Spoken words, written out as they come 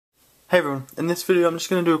Hey everyone, in this video I'm just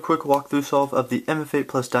going to do a quick walkthrough solve of the MF8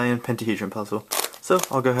 plus Diane Pentahedron puzzle. So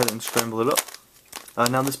I'll go ahead and scramble it up.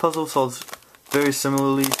 Now this puzzle solves very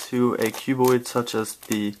similarly to a cuboid such as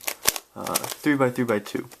the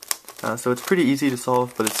 3x3x2. So it's pretty easy to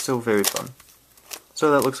solve, but it's still very fun.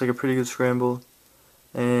 So that looks like a pretty good scramble.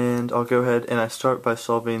 And I'll go ahead and I start by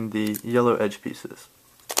solving the yellow edge pieces.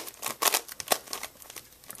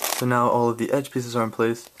 So now all of the edge pieces are in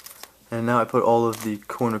place. And now I put all of the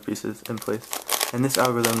corner pieces in place. And this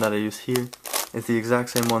algorithm that I use here is the exact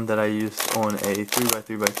same one that I used on a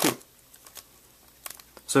 3x3x2.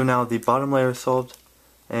 So now the bottom layer is solved,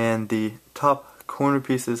 and the top corner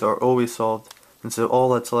pieces are always solved. And so all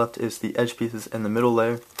that's left is the edge pieces and the middle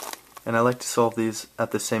layer. And I like to solve these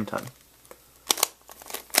at the same time.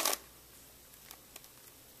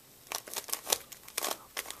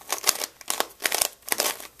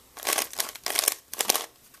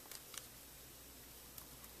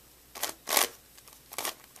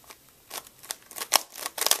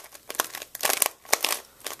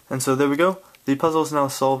 And so there we go, the puzzle is now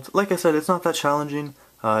solved. Like I said, it's not that challenging,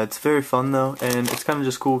 it's very fun though, and it's kind of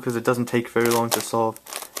just cool because it doesn't take very long to solve,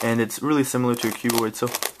 and it's really similar to a cuboid, so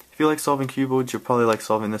if you like solving cuboids, you'll probably like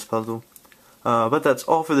solving this puzzle. But that's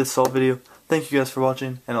all for this solve video. Thank you guys for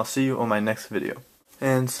watching, and I'll see you on my next video.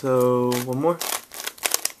 And so, one more.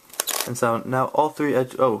 And so now all three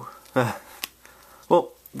well,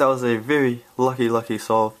 that was a very lucky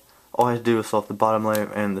solve. All I had to do was solve the bottom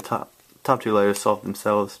layer and the top two layers solve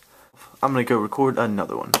themselves. I'm gonna go record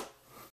another one.